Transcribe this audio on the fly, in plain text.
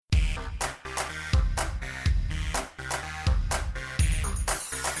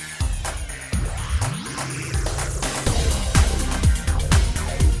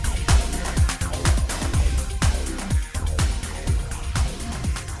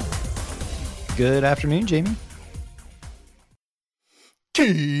Good afternoon, Jamie.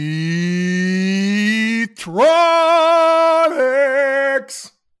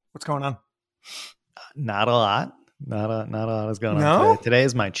 Keytronics. What's going on? Not a lot. Not a lot is going No? on today. Today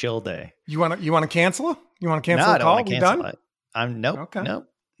is my chill day. You want to cancel? You want to cancel No, the I don't call? want to cancel it. Nope.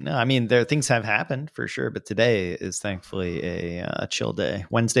 No. I mean, things have happened for sure, but today is thankfully a chill day.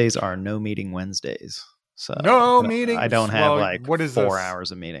 Wednesdays are no meeting Wednesdays, so no meetings. I don't have what is 4 this?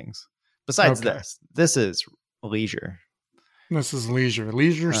 hours of meetings. Besides this is leisure. This is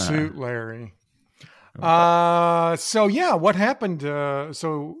leisure suit, Larry. Okay. So yeah, what happened?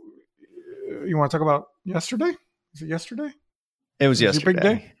 So you want to talk about yesterday? Is it yesterday? It was yesterday. Your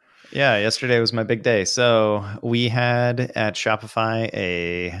big day? Yeah, yesterday was my big day. So we had at Shopify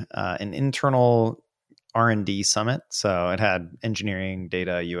an internal R&D summit. So it had engineering,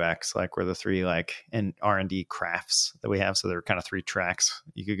 data, UX, were the three in R&D crafts that we have. So there are kind of 3 tracks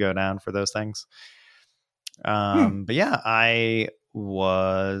you could go down for those things. But yeah, I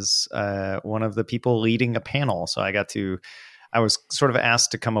was one of the people leading a panel. So I was sort of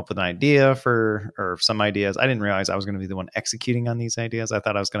asked to come up with an idea or some ideas. I didn't realize I was going to be the one executing on these ideas. I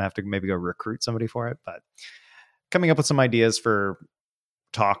thought I was going to have to maybe go recruit somebody for it, but coming up with some ideas for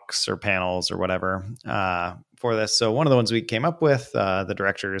talks or panels or whatever for this. So one of the ones we came up with, the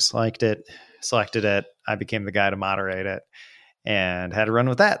directors liked it, selected it. I became the guy to moderate it and had to run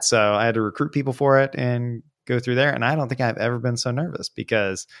with that. So I had to recruit people for it and go through there. And I don't think I've ever been so nervous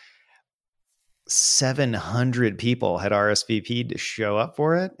because 700 people had RSVP'd to show up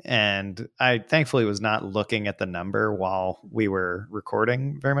for it. And I thankfully was not looking at the number while we were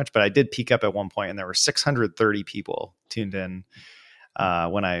recording very much, but I did peek up at one point and there were 630 people tuned in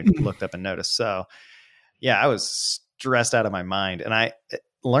when I looked up and noticed. So yeah, I was stressed out of my mind and I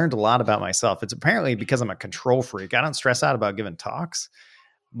learned a lot about myself. It's apparently because I'm a control freak. I don't stress out about giving talks,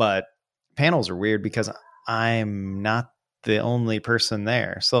 but panels are weird because I'm not the only person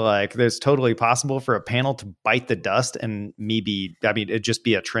there. So there's totally possible for a panel to bite the dust and it'd just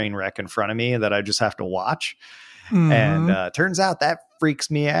be a train wreck in front of me that I just have to watch. Mm-hmm. And turns out that freaks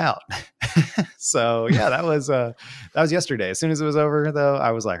me out. So yeah, that was yesterday. As soon as it was over though,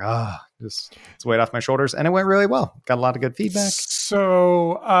 I was like, just it's weight off my shoulders and it went really well. Got a lot of good feedback.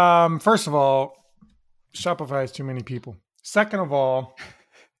 So, first of all, Shopify has too many people. Second of all,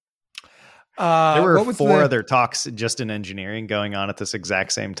 there were 4 other talks just in engineering going on at this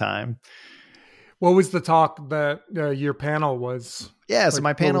exact same time. What was the talk that your panel was? Yeah, so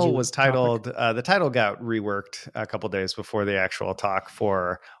my panel was titled, the title got reworked a couple of days before the actual talk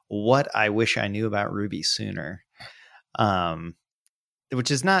for What I Wish I Knew About Ruby Sooner.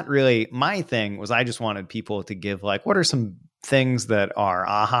 Which is not really my thing. Was I just wanted people to give what are some things that are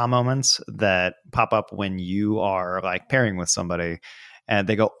aha moments that pop up when you are pairing with somebody and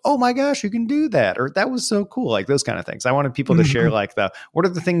they go, oh my gosh, you can do that. Or that was so cool. Those kind of things. I wanted people to share what are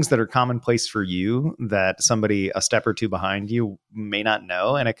the things that are commonplace for you that somebody a step or two behind you may not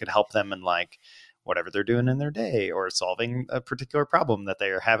know. And it could help them in whatever they're doing in their day or solving a particular problem that they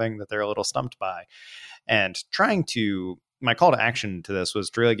are having that they're a little stumped by. And my call to action to this was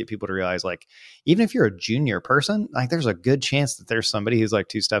to really get people to realize even if you're a junior person, there's a good chance that there's somebody who's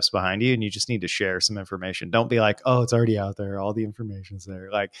 2 steps behind you and you just need to share some information. Don't be oh, it's already out there. All the information's there.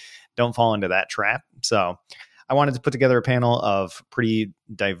 Don't fall into that trap. So I wanted to put together a panel of pretty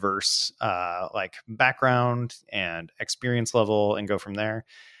diverse, background and experience level and go from there.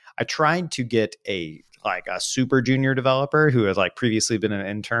 I tried to get a super junior developer who has previously been an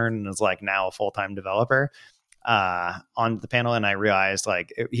intern and is now a full-time developer on the panel, and I realized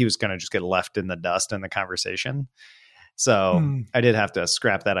he was going to just get left in the dust in the conversation. So I did have to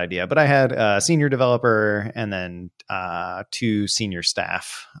scrap that idea, but I had a senior developer and then 2 senior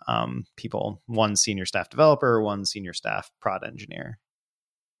staff people, 1 senior staff developer, 1 senior staff prod engineer.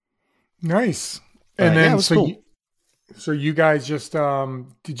 Nice. And then cool. So you guys just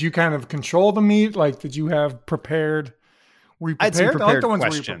did you kind of control the meet? Did you have prepared? Were you prepared? I had some prepared the ones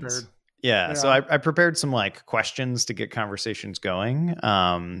questions. Where you prepared. Yeah. So I prepared some questions to get conversations going.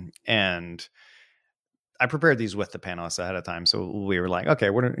 And I prepared these with the panelists ahead of time. So we were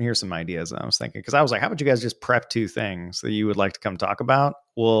okay, here's some ideas. And I was thinking, because I was how about you guys just prep 2 things that you would like to come talk about?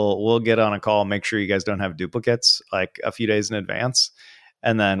 We'll get on a call, make sure you guys don't have duplicates a few days in advance.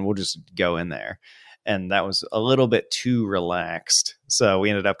 And then we'll just go in there. And that was a little bit too relaxed. So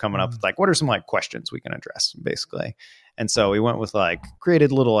we ended up coming up with what are some questions we can address basically. And so we went with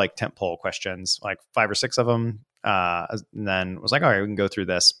created little tentpole questions, 5 or 6 of them. And then was all right, we can go through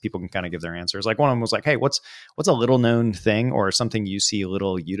this. People can kind of give their answers. One of them was hey, what's a little known thing or something you see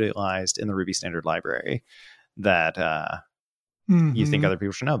little utilized in the Ruby standard library that you think other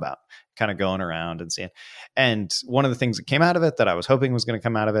people should know about, kind of going around and seeing. And one of the things that came out of it that I was hoping was going to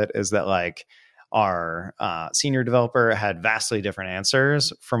come out of it is that like our senior developer had vastly different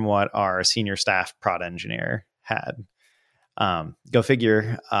answers from what our senior staff prod engineer had. Go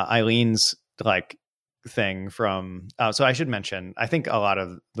figure. Eileen's like thing from so I should mention, I think a lot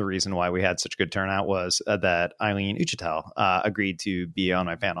of the reason why we had such good turnout was that Eileen Uchitel agreed to be on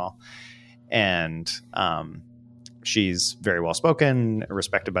my panel. And she's very well spoken,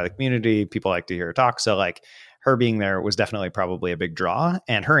 respected by the community. People like to hear her talk. So like her being there was definitely probably a big draw.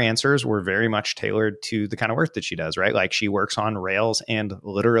 And her answers were very much tailored to the kind of work that she does, right? Like she works on Rails and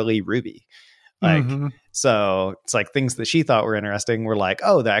literally Ruby. Like, so it's like things that she thought were interesting were like,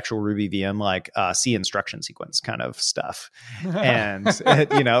 oh, the actual Ruby VM, like C instruction sequence kind of stuff. And,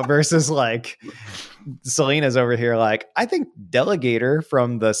 you know, versus like Selena's over here, like, I think delegator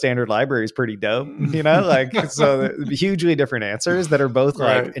from the standard library is pretty dope, you know, like, so hugely different answers that are both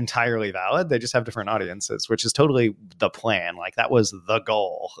like entirely valid. They just have different audiences, which is totally the plan. Like that was the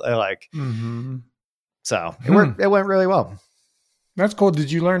goal. Like, so it went really well. That's cool.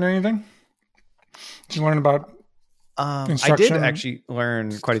 Did you learn anything? Did you learn about I did actually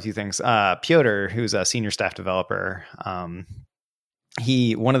learn quite a few things. Piotr, who's a senior staff developer, one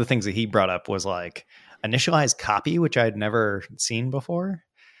of the things that he brought up was like initialized copy, which I had never seen before.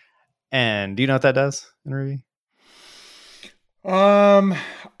 And do you know what that does in Ruby?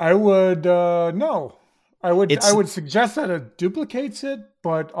 I would no. I would suggest that it duplicates it,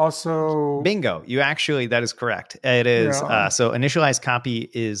 but also bingo. You actually, that is correct. It is so initialized copy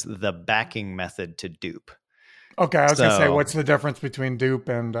is the backing method to dupe. Okay, I was going to say, what's the difference between dupe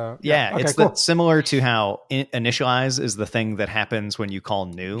and... okay, it's cool. Similar to how initialize is the thing that happens when you call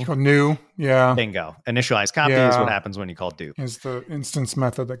new. New, yeah. Bingo. Initialize copy is what happens when you call dupe. Is the instance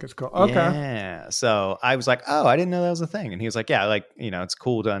method that gets called. Okay. Yeah. So I was like, oh, I didn't know that was a thing. And he was like, yeah, like, you know, it's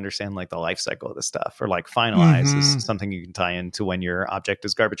cool to understand like the life cycle of this stuff. Or like finalize is something you can tie into when your object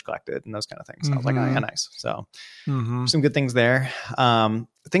is garbage collected and those kind of things. So I was like, oh, yeah, nice. So some good things there.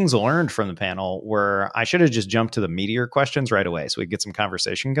 Things learned from the panel were I should have just jumped to the meatier questions right away so we could get some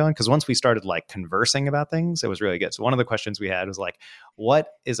conversation going. Because once we started like conversing about things, it was really good. So one of the questions we had was like, what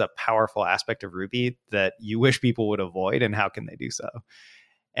is a powerful aspect of Ruby that you wish people would avoid and how can they do so?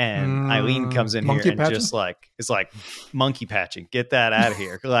 And Eileen comes in here and just like, it's like monkey patching, get that out of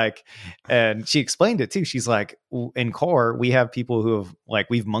here. Like, and she explained it too. She's like, in core, we have people who have like,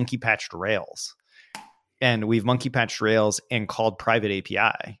 we've monkey patched Rails. And we've monkey patched Rails and called private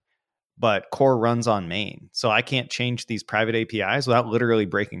API, but core runs on main. So I can't change these private APIs without literally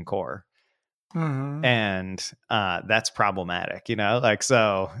breaking core. And that's problematic, you know, like,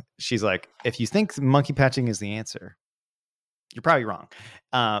 so she's like, if you think monkey patching is the answer, you're probably wrong.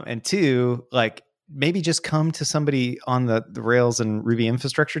 And two, like, maybe just come to somebody on the Rails and Ruby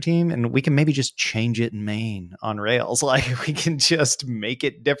infrastructure team and we can maybe just change it in main on Rails. Like we can just make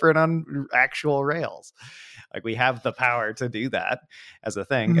it different on actual Rails. Like we have the power to do that as a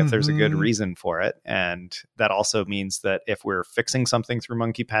thing if there's a good reason for it. And that also means that if we're fixing something through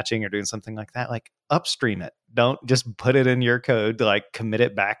monkey patching or doing something like that, like upstream it. Don't just put it in your code to like commit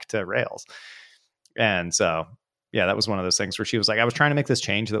it back to Rails. And so yeah, that was one of those things where she was like, I was trying to make this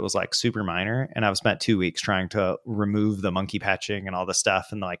change that was like super minor. And I've spent 2 weeks trying to remove the monkey patching and all the stuff.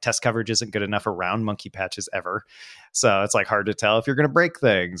 And like test coverage isn't good enough around monkey patches ever. So it's like hard to tell if you're going to break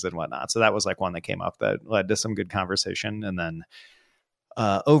things and whatnot. So that was like one that came up that led to some good conversation. And then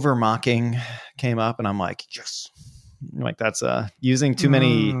over mocking came up and I'm like, yes. Like that's using too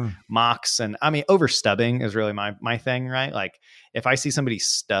many mocks. And I mean, over stubbing is really my thing, right? Like if I see somebody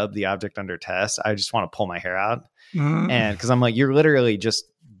stub the object under test, I just want to pull my hair out. And because I'm like, you're literally just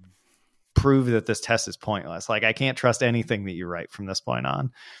prove that this test is pointless. Like I can't trust anything that you write from this point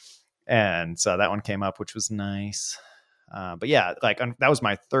on. And so that one came up, which was nice. But yeah, like that was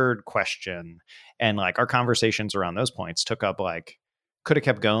my third question. And like our conversations around those points took up like, could have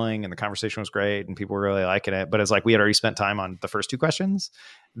kept going and the conversation was great and people were really liking it. But it's like we had already spent time on the first two questions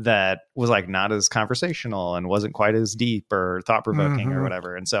that was like not as conversational and wasn't quite as deep or thought provoking or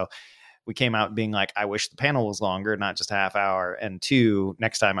whatever. And so we came out being like, I wish the panel was longer, not just a half hour. And two,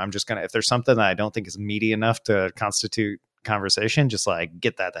 next time I'm just going to, if there's something that I don't think is meaty enough to constitute conversation, just like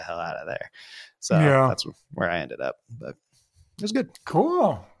get that the hell out of there. So that's where I ended up, but it was good.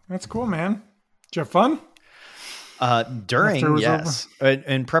 Cool. That's cool, man. Did you have fun? During, yes.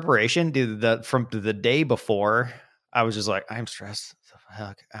 In preparation, from the day before, I was just like, I'm stressed the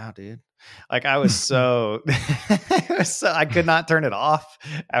fuck out, dude. Like I was so I could not turn it off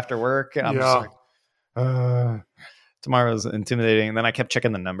after work. And I'm just like, Tomorrow's intimidating. And then I kept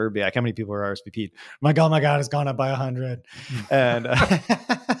checking the number, be like, how many people are RSVP'd? My God, it's gone up by 100. And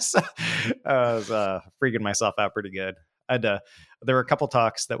so I was freaking myself out pretty good. There were a couple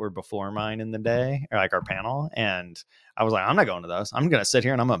talks that were before mine in the day, or like our panel. And I was like, I'm not going to those. I'm going to sit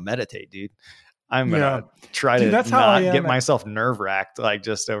here and I'm going to meditate, dude. I'm going to try to not get myself nerve wracked, like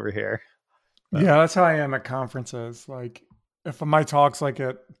just over here. But. Yeah, that's how I am at conferences. Like if my talk's like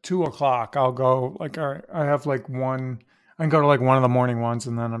at 2:00, I'll go like, all right, I have like one, I can go to like one of the morning ones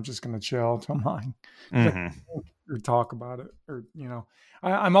and then I'm just going to chill till mine or talk about it. Or, you know,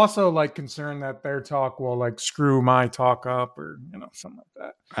 I'm also like concerned that their talk will like screw my talk up or, you know, something like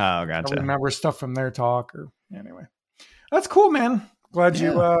that. Oh, gotcha. I remember stuff from their talk or anyway. That's cool, man. Glad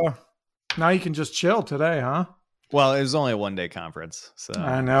you, now you can just chill today, huh? Well, it was only a 1-day conference. So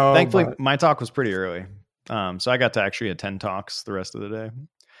I know. Thankfully, my talk was pretty early. So I got to actually attend talks the rest of the day.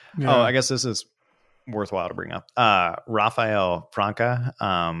 Yeah. Oh, I guess this is worthwhile to bring up. Rafael Franca,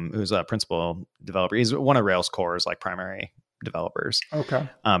 who's a principal developer. He's one of Rails Core's like primary developers. Okay.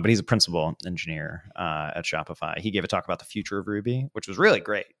 But he's a principal engineer at Shopify. He gave a talk about the future of Ruby, which was really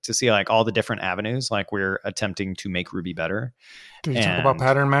great to see like all the different avenues like we're attempting to make Ruby better. Did he talk about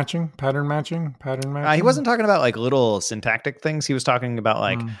pattern matching? He wasn't talking about like little syntactic things. He was talking about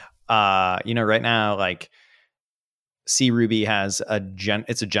like, you know, right now, like C Ruby has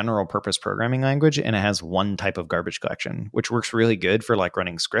it's a general purpose programming language and it has one type of garbage collection, which works really good for like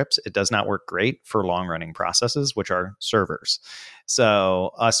running scripts. It does not work great for long running processes, which are servers.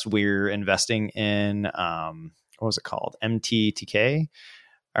 So we're investing in, what was it called? MTTK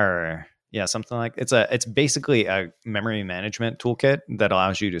or something like it's basically a memory management toolkit that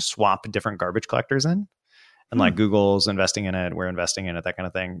allows you to swap different garbage collectors in. And like Google's investing in it, we're investing in it, that kind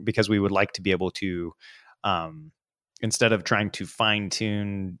of thing, because we would like to be able to, instead of trying to fine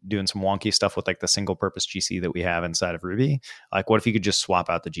tune doing some wonky stuff with like the single purpose GC that we have inside of Ruby, like what if you could just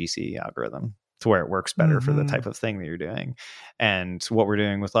swap out the GC algorithm to where it works better for the type of thing that you're doing? And what we're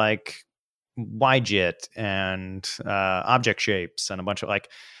doing with like YJIT and object shapes and a bunch of like,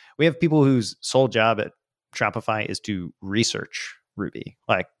 we have people whose sole job at Shopify is to research Ruby.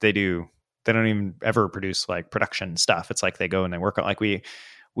 Like they don't even ever produce like production stuff. It's like they go and they work on, like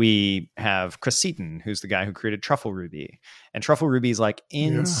we have Chris Seaton, who's the guy who created Truffle Ruby, and Truffle Ruby is like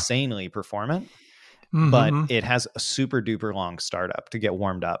insanely performant, but it has a super duper long startup to get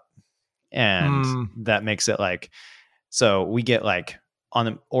warmed up. And that makes it like, so we get like on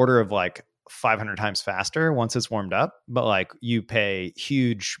the order of like 500 times faster once it's warmed up, but like you pay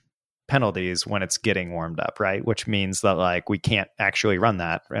huge penalties when it's getting warmed up, right? Which means that like we can't actually run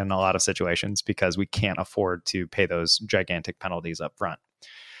that in a lot of situations because we can't afford to pay those gigantic penalties up front.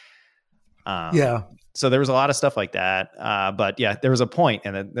 So there was a lot of stuff like that. But yeah, there was a point,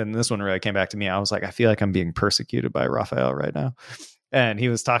 and then this one really came back to me. I was like, I feel like I'm being persecuted by Rafael right now. And he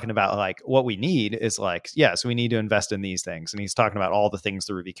was talking about like what we need is like, so we need to invest in these things. And he's talking about all the things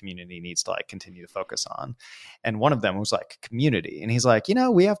the Ruby community needs to like continue to focus on. And one of them was like community. And he's like, you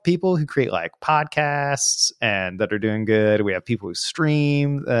know, we have people who create like podcasts and that are doing good. We have people who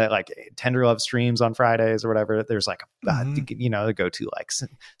stream like Tender Love streams on Fridays or whatever. There's like, you know, they go to like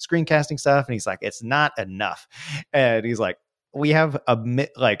screencasting stuff. And he's like, it's not enough. And he's like, we have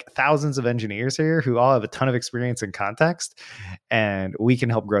like thousands of engineers here who all have a ton of experience and context, and we can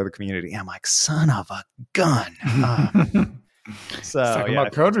help grow the community. I'm like, son of a gun. So talking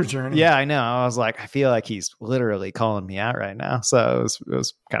about Coder Journey. Yeah, I know. I was like, I feel like he's literally calling me out right now. So it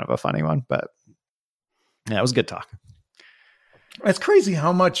was kind of a funny one, but yeah, it was a good talk. It's crazy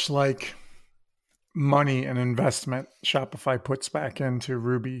how much like money and investment Shopify puts back into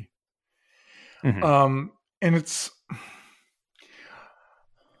Ruby. And it's,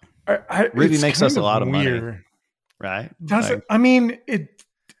 Ruby makes us a lot of money, right? Does it? I mean,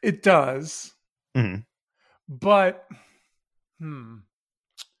 it does, but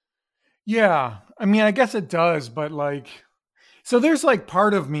yeah. I mean, I guess it does, but like, so there's like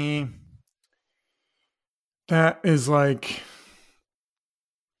part of me that is like,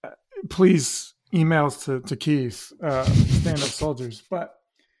 please emails to Keith, Stand Up Soldiers, but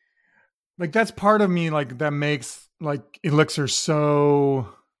like that's part of me like that makes like Elixir so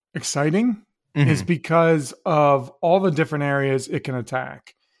exciting is because of all the different areas it can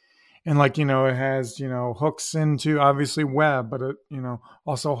attack. And like, you know, it has, you know, hooks into obviously web, but it, you know,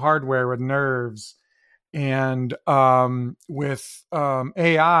 also hardware with nerves and with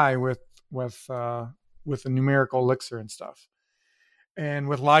AI with the numerical Elixir and stuff. And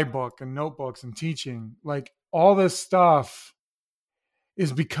with Livebook and notebooks and teaching, like all this stuff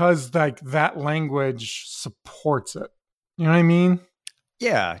is because like that language supports it. You know what I mean?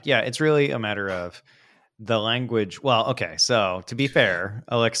 Yeah. It's really a matter of the language. Well, okay. So to be fair,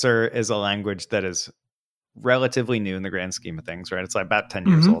 Elixir is a language that is relatively new in the grand scheme of things, right? It's like about 10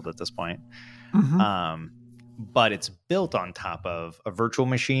 years old at this point. Um, but it's built on top of a virtual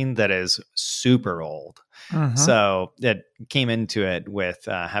machine that is super old. So it came into it with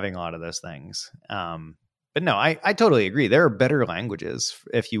having a lot of those things. But no, I totally agree. There are better languages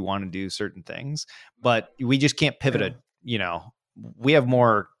if you want to do certain things, but we just can't pivot it. You know, we have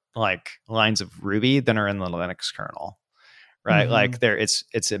more like lines of Ruby than are in the Linux kernel. Right. Like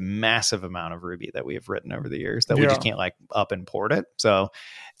it's a massive amount of Ruby that we have written over the years that we just can't like up and port it. So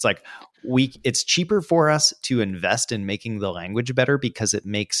it's like it's cheaper for us to invest in making the language better because it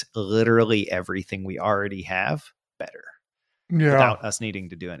makes literally everything we already have better without us needing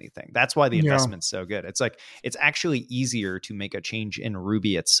to do anything. That's why the investment's so good. It's like, it's actually easier to make a change in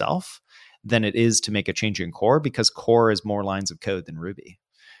Ruby itself than it is to make a change in core, because core is more lines of code than Ruby.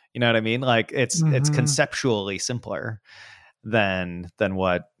 You know what I mean? Like it's conceptually simpler than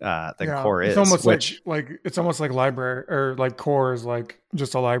what core is. It's almost like it's almost like library, or like core is like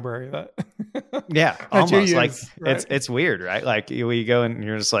just a library that that almost like right? it's weird, right? Like we go and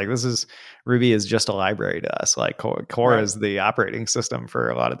you're just like, Ruby is just a library to us. Like core is the operating system for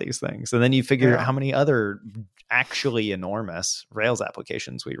a lot of these things. And then you figure out how many other actually enormous Rails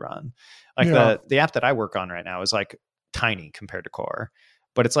applications we run. Like the app that I work on right now is like tiny compared to core,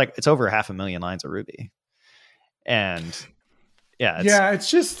 but it's like it's over 500,000 lines of Ruby. And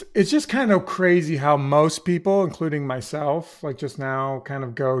it's just kind of crazy how most people, including myself, like just now kind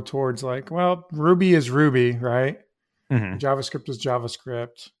of go towards like, well, Ruby is Ruby, right? JavaScript is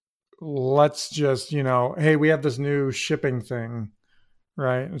JavaScript. Let's just, hey, we have this new shipping thing,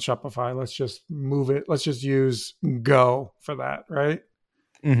 right? In Shopify. Let's just move it. Let's just use Go for that, right?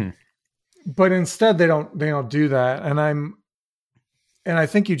 But instead they don't do that. And I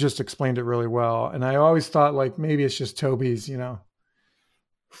think you just explained it really well. And I always thought like maybe it's just Toby's,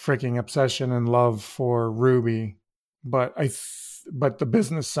 freaking obsession and love for Ruby, but the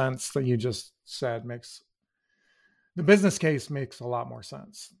business sense that you just said the business case makes a lot more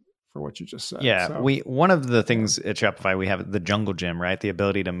sense for what you just said. Yeah, so, one of the things at Shopify, we have the jungle gym, right? The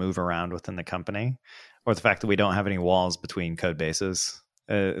ability to move around within the company, or the fact that we don't have any walls between code bases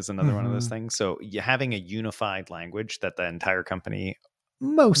is another one of those things. So having a unified language that the entire company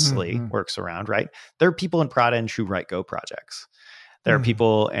mostly works around, right? There are people in Prod-Eng who write Go projects. There are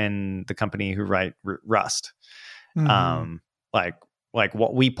people in the company who write Rust. Like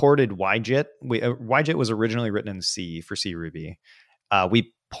what we ported YJIT. YJIT was originally written in C for C Ruby.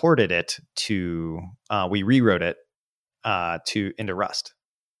 We ported it to, we rewrote it into Rust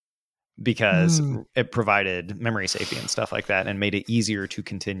because it provided memory safety and stuff like that, and made it easier to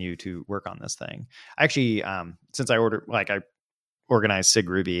continue to work on this thing. Actually, since I organize SIG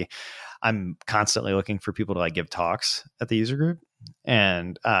Ruby, I'm constantly looking for people to like give talks at the user group.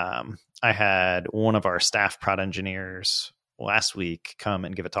 And I had one of our staff prod engineers last week come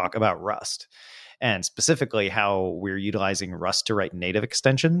and give a talk about Rust, and specifically how we're utilizing Rust to write native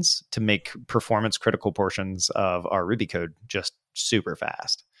extensions to make performance critical portions of our Ruby code just super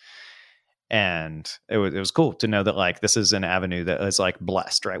fast. And it was cool to know that like this is an avenue that is like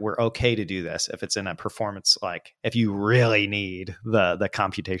blessed, right? We're okay to do this if it's in a performance, like if you really need the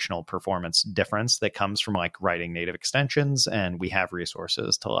computational performance difference that comes from like writing native extensions, and we have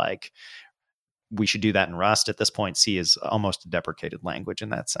resources to like, we should do that in Rust. At this point, C is almost a deprecated language in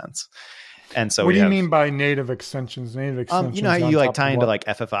that sense. And so what do you mean by native extensions? Native extensions, how you like tie into like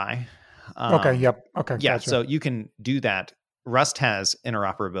FFI. Okay. Yep. Okay. Yeah. Gotcha. So you can do that. Rust has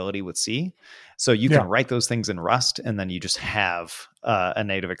interoperability with C. So you can write those things in Rust, and then you just have a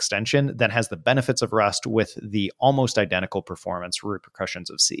native extension that has the benefits of Rust with the almost identical performance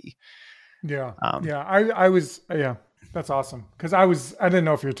repercussions of C. Yeah. I was that's awesome. Because I didn't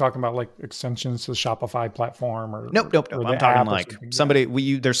know if you were talking about like extensions to the Shopify platform or Nope. I'm talking like somebody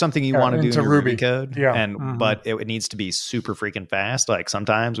there's something you want to do in your Ruby code, but it needs to be super freaking fast. Like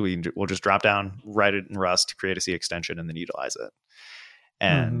sometimes we'll just drop down, write it in Rust, create a C extension, and then utilize it.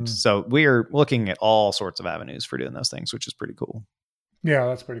 And so we're looking at all sorts of avenues for doing those things, which is pretty cool. Yeah,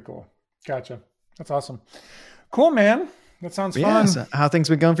 that's pretty cool. Gotcha. That's awesome. Cool, man. That sounds fun. So how things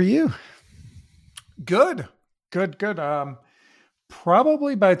been going for you? Good.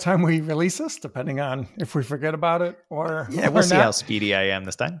 Probably by the time we release this, depending on if we forget about it or we'll see how speedy I am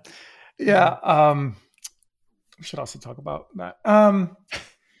this time. Yeah. We should also talk about that.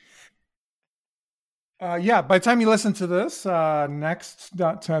 By the time you listen to this,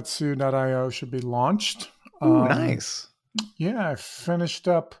 next.tetsu.io should be launched. Ooh, nice. Yeah, I finished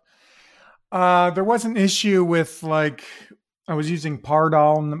up. There was an issue with like I was using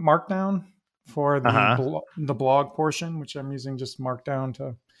Pardal Markdown for the blog portion, which I'm using just Markdown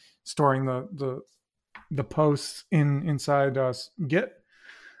to storing the posts inside Git.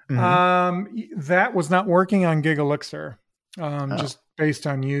 That was not working on Gig Elixir, just based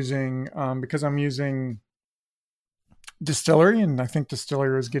on using because I'm using Distillery, and I think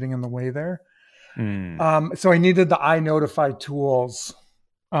Distillery was getting in the way there. So I needed the iNotify tools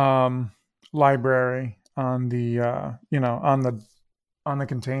library on the on the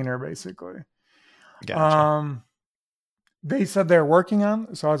container, basically. Gotcha. They said they're working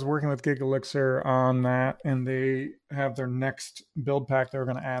on, so I was working with Gig Elixir on that, and they have their next build pack. They were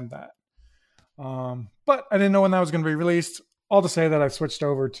going to add that. But I didn't know when that was going to be released. All to say that I switched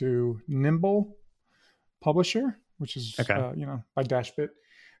over to Nimble Publisher, which is, by Dashbit.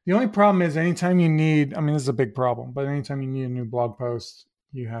 The only problem is anytime you need, this is a big problem, but anytime you need a new blog post,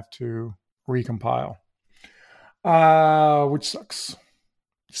 you have to recompile, which sucks.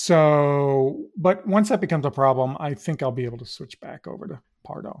 So, but once that becomes a problem, I think I'll be able to switch back over to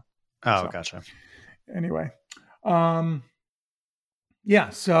Pardo. Gotcha. Anyway,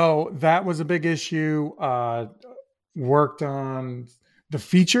 so that was a big issue. Worked on the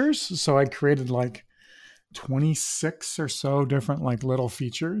features. So I created like 26 or so different like little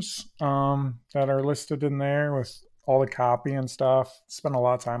features that are listed in there with all the copy and stuff. Spent a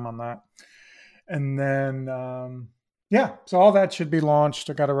lot of time on that. And then, so all that should be launched.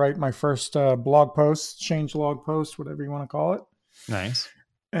 I got to write my first blog post, change log post, whatever you want to call it. Nice.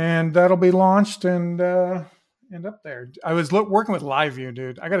 And that'll be launched and up there. I was working with LiveView,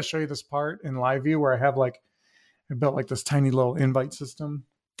 dude. I got to show you this part in LiveView where I built like this tiny little invite system.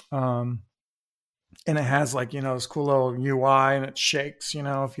 And it has like, this cool little UI and it shakes,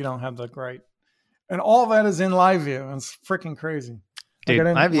 if you don't have the right. And all of that is in LiveView. It's freaking crazy. Dude,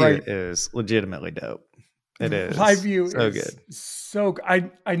 LiveView is legitimately dope. It is. LiveView so is good. So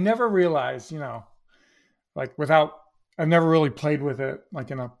good. I never realized, I've never really played with it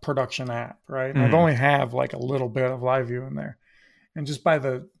like in a production app, right? I've only have like a little bit of LiveView in there. And just by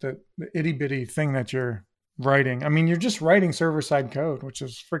the itty bitty thing that you're writing, you're just writing server-side code, which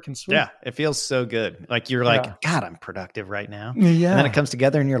is freaking sweet. Yeah, it feels so good. Like you're like, God, I'm productive right now. Yeah. And then it comes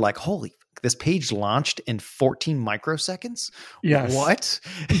together and you're like, holy, this page launched in 14 microseconds? Yes. What?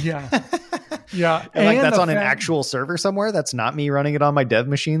 Yeah. Yeah. And that's on an actual server somewhere. That's not me running it on my dev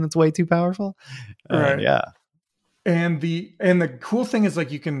machine. That's way too powerful. Right. Yeah. And the cool thing is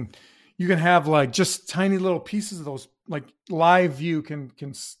like you can have like just tiny little pieces of those, like live view can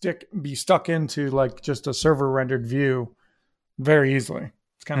be stuck into like just a server rendered view very easily.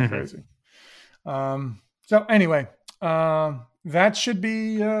 It's kind of crazy. So anyway, that should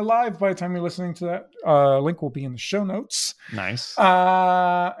be live by the time you're listening to that. Link will be in the show notes. Nice.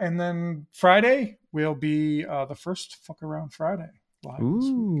 And then Friday will be the first Fuck Around Friday live.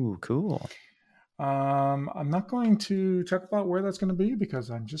 Ooh, cool. I'm not going to talk about where that's going to be because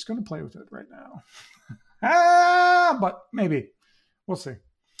I'm just going to play with it right now. But maybe we'll see.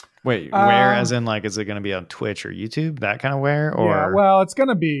 Wait, where? As in, like, is it going to be on Twitch or YouTube? That kind of where? Or yeah, well, it's going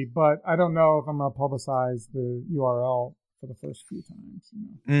to be, but I don't know if I'm going to publicize the URL for the first few times.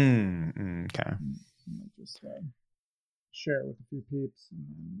 Okay. I might just share it with a few peeps. And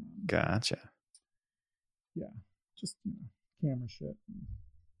then, Gotcha. Yeah, just camera shit.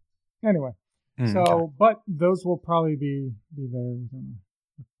 Anyway. So, but those will probably be there within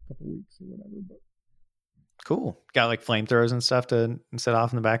a couple weeks or whatever. But cool. Got like flamethrowers and stuff to set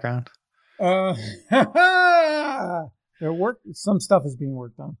off in the background. It worked. Some stuff is being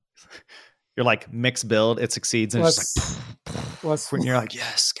worked on. You're like mixed build, it succeeds, and it's like, and you're like,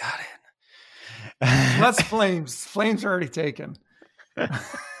 yes, got it. Less flames. Flames are already taken. That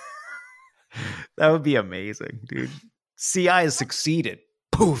would be amazing, dude. CI has succeeded.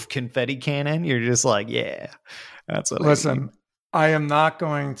 Poof, confetti cannon. You're just like, yeah, that's what. Listen, I am not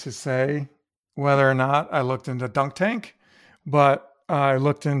going to say whether or not I looked into Dunk Tank, but I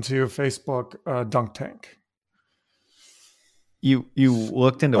looked into Facebook Dunk Tank. You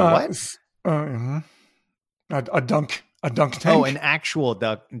looked into what? A dunk tank. Oh, an actual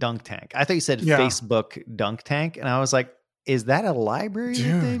dunk tank. I thought you said Facebook Dunk Tank, and I was like, is that a library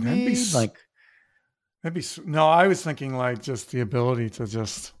that they made? No, I was thinking like just the ability to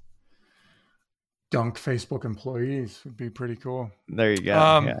just dunk Facebook employees would be pretty cool. There you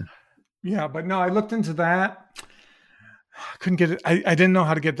go. Yeah, but no, I looked into that. Couldn't get it. I didn't know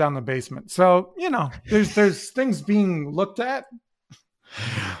how to get down the basement. So, there's things being looked at.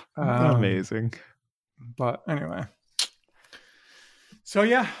 Amazing. But anyway. So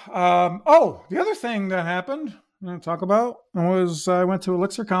yeah. The other thing that happened I'm going to talk about was I went to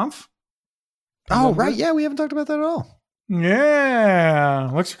ElixirConf. Oh, right. Yeah, we haven't talked about that at all. Yeah.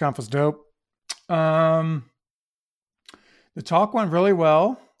 ElixirConf was dope. The talk went really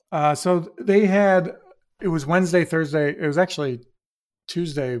well. So it was Wednesday, Thursday. It was actually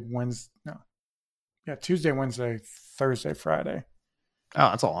Tuesday, Wednesday. No. Yeah, Tuesday, Wednesday, Thursday, Friday. Oh,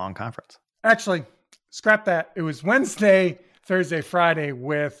 that's a long conference. Actually, scrap that. It was Wednesday, Thursday, Friday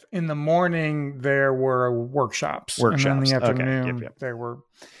with, in the morning, there were workshops. And then in the afternoon, there were.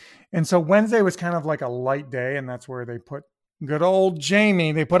 And so Wednesday was kind of like a light day, and that's where they put good old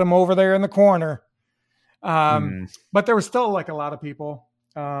Jamie. They put him over there in the corner. But there was still like a lot of people.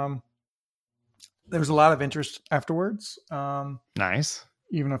 There was a lot of interest afterwards. Nice.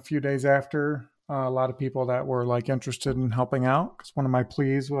 Even a few days after, a lot of people that were like interested in helping out. Because one of my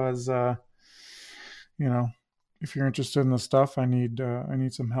pleas was, if you're interested in this stuff, I need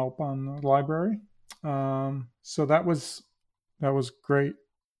some help on the library. So that was great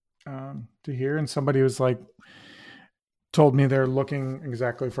to hear. And somebody was like, told me they're looking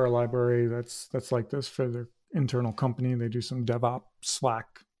exactly for a library that's like this for their internal company. They do some DevOps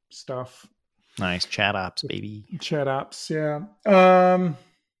Slack stuff. Nice. Chat ops, baby. Chat ops, yeah.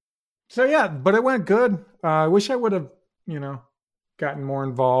 So yeah, but it went good. I wish I would have, gotten more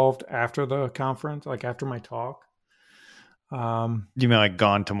involved after the conference, like after my talk. You mean like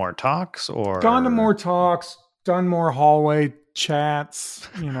gone to more talks or? Gone to more talks, done more hallway chats,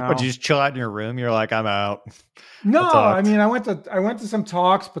 But you just chill out in your room? You're like, I'm out. No, I mean, I went to some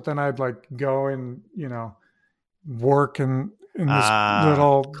talks, but then I'd like go and, work in this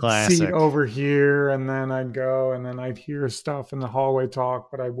little classic seat over here. And then I'd go and then I'd hear stuff in the hallway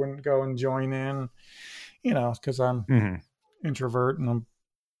talk, but I wouldn't go and join in, because I'm introvert and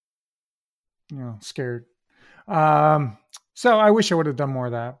I'm, scared. So I wish I would have done more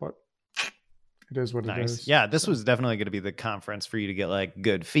of that, but it is what it is. Yeah, this was definitely going to be the conference for you to get like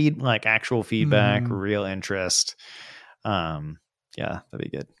good actual feedback, real interest. Yeah,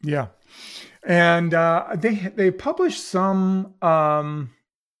 that'd be good. Yeah. And they published some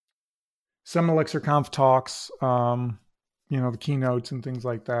ElixirConf talks, the keynotes and things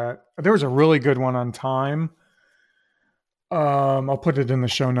like that. There was a really good one on time. I'll put it in the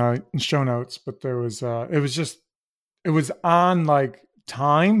show notes, but there was it was on like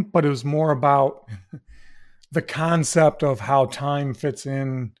time, but it was more about the concept of how time fits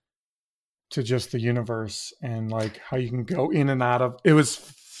in to just the universe and like how you can go in and out of it. Was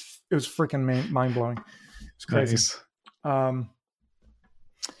freaking mind blowing. It's crazy. Nice.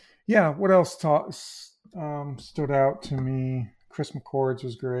 Yeah. What else stood out to me? Chris McCord's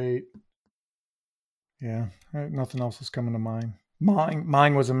was great. Yeah. Nothing else is coming to mind.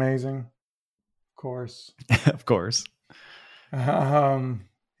 Mine was amazing. Of course. Of course. Yeah.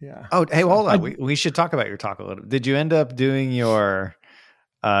 Oh, hey, hold on. We should talk about your talk a little. Did you end up doing your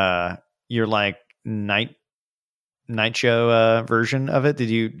like night show version of it? Did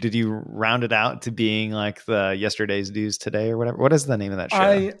you round it out to being like the yesterday's news today or whatever? What is the name of that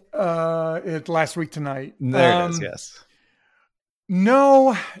show? It's Last Week Tonight. There it is. Yes.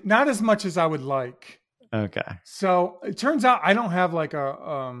 No, not as much as I would like. Okay. So it turns out I don't have like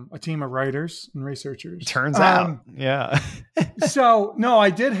a team of writers and researchers. Turns out, yeah. So no,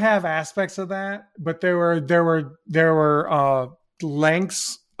 I did have aspects of that, but there were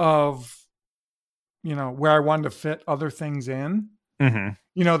lengths of, where I wanted to fit other things in. Mm-hmm.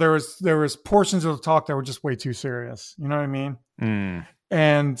 There was portions of the talk that were just way too serious. You know what I mean? Mm.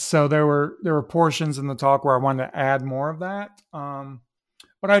 And so there were portions in the talk where I wanted to add more of that.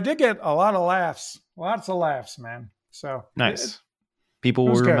 But I did get a lot of laughs. Lots of laughs, man. So nice. People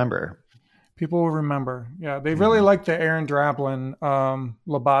will remember. People will remember. Yeah. They really like the Aaron Draplin,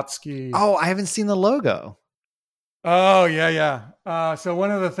 Labatsky. Oh, I haven't seen the logo. Oh, yeah. So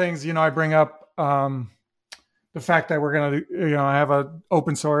one of the things, I bring up the fact that we're going to, have an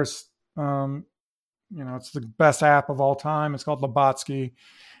open source, it's the best app of all time. It's called Labatsky.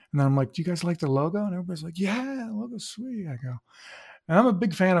 And then I'm like, do you guys like the logo? And everybody's like, yeah, the logo's sweet. I go, and I'm a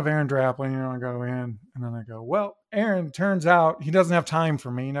big fan of Aaron Draplin. I go in and then I go, well, Aaron, turns out he doesn't have time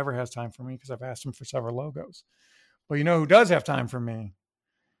for me. He never has time for me because I've asked him for several logos. But you know who does have time for me?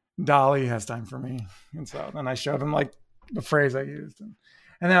 Dolly has time for me. And so then I showed him like the phrase I used.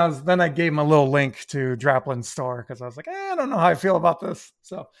 And then I gave him a little link to Draplin's store because I was like, I don't know how I feel about this.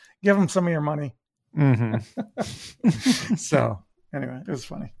 So give him some of your money. Mm-hmm. So anyway, it was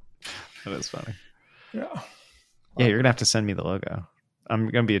funny. That is funny. Yeah. Yeah, you're going to have to send me the logo. I'm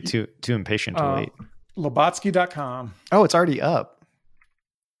going to be too impatient to wait. Labatsky.com. Oh, it's already up.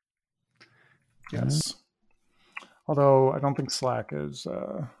 Yes. Although I don't think Slack is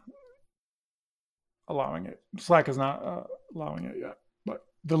allowing it. Slack is not allowing it yet. But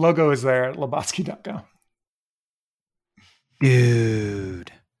the logo is there at Labatsky.com.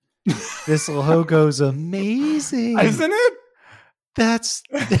 Dude. This logo's amazing. Isn't it? That's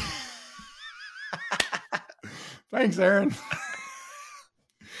Thanks, Aaron.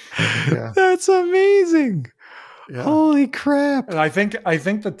 Yeah. That's amazing. Yeah. Holy crap. And I think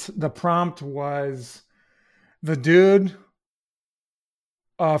that the prompt was the dude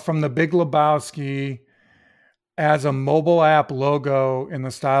from The Big Lebowski as a mobile app logo in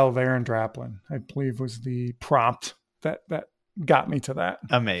the style of Aaron Draplin, I believe was the prompt that got me to that.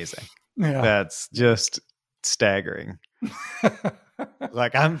 Amazing. Yeah. That's just staggering.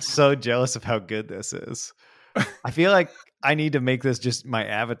 Like, I'm so jealous of how good this is. I feel like I need to make this just my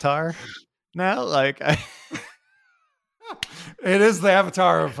avatar now. Like, it is the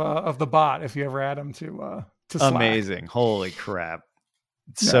avatar of the bot. If you ever add him to Slack. Amazing. Holy crap.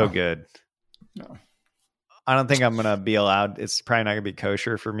 It's so good. No. I don't think I'm going to be allowed. It's probably not going to be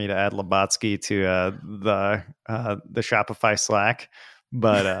kosher for me to add Labotsky to the Shopify Slack,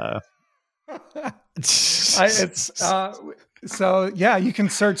 but so yeah, you can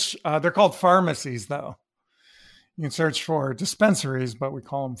search. They're called pharmacies, though. You can search for dispensaries, but we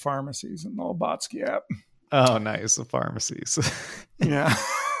call them pharmacies in the Labotsky app. Oh, nice. The pharmacies. Yeah.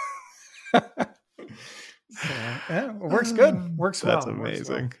 Yeah, it works good. Works well. That's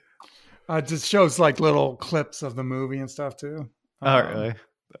amazing. It just shows like little clips of the movie and stuff too. Oh, really?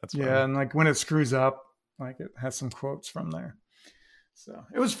 That's funny. Yeah, and like when it screws up, like it has some quotes from there. So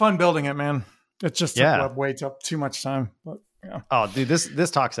it was fun building it, man. It just took way too much time, but yeah. Oh, dude,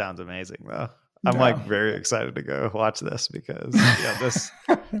 this talk sounds amazing though. I'm like very excited to go watch this because this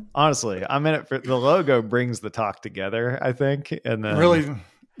honestly, I'm in it for the logo brings the talk together, I think, and then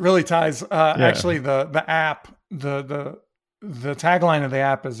really ties. Actually, the app, the tagline of the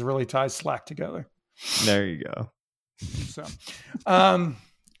app is really ties Slack together. There you go. So,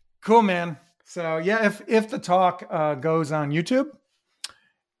 cool, man. So yeah, if the talk goes on YouTube,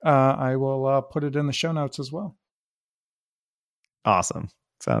 I will put it in the show notes as well. Awesome.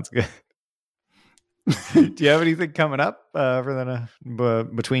 Sounds good. Do you have anything coming up for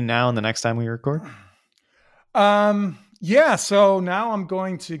between now and the next time we record? Yeah. So now I'm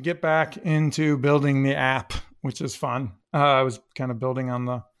going to get back into building the app, which is fun. I was kind of building on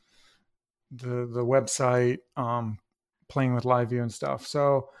the website, playing with live view and stuff.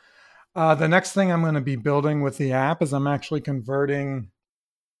 So the next thing I'm going to be building with the app is I'm actually converting.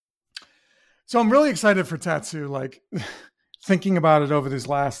 So I'm really excited for Tatsu. Like thinking about it over these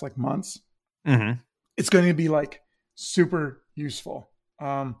last like months. Mm-hmm. It's going to be like super useful.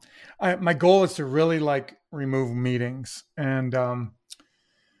 My goal is to really like remove meetings, and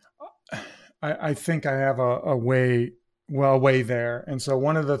I think I have a way there. And so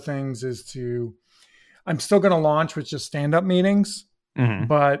one of the things is I'm still going to launch with just stand-up meetings, mm-hmm.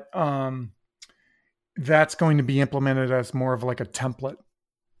 but that's going to be implemented as more of like a template.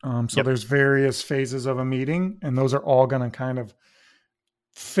 There's various phases of a meeting, and those are all going to kind of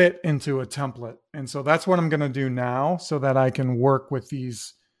fit into a template. And so that's what I'm going to do now so that I can work with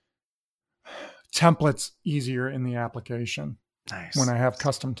these templates easier in the application. Nice. When I have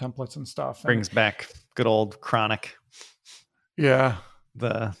custom templates and stuff. Brings back good old Chronic. Yeah.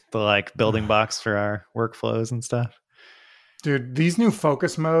 The like building blocks for our workflows and stuff. Dude, these new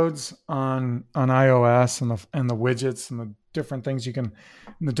focus modes on iOS and the widgets and the different things and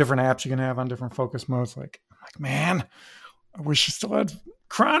the different apps you can have on different focus modes. Like, I'm like, man, I wish you still had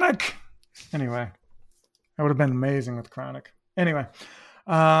Chronic. Anyway, that would have been amazing with Chronic. Anyway,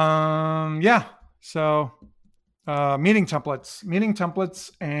 yeah. So, meeting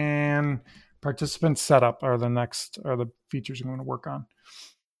templates and participant setup are the features I'm going to work on.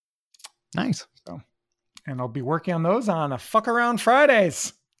 Nice. So, and I'll be working on those on a fuck around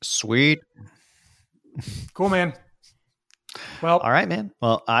Fridays. Sweet. Cool, man. Well, all right, man.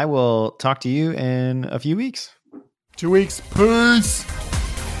 Well, I will talk to you in a few weeks. 2 weeks. Peace.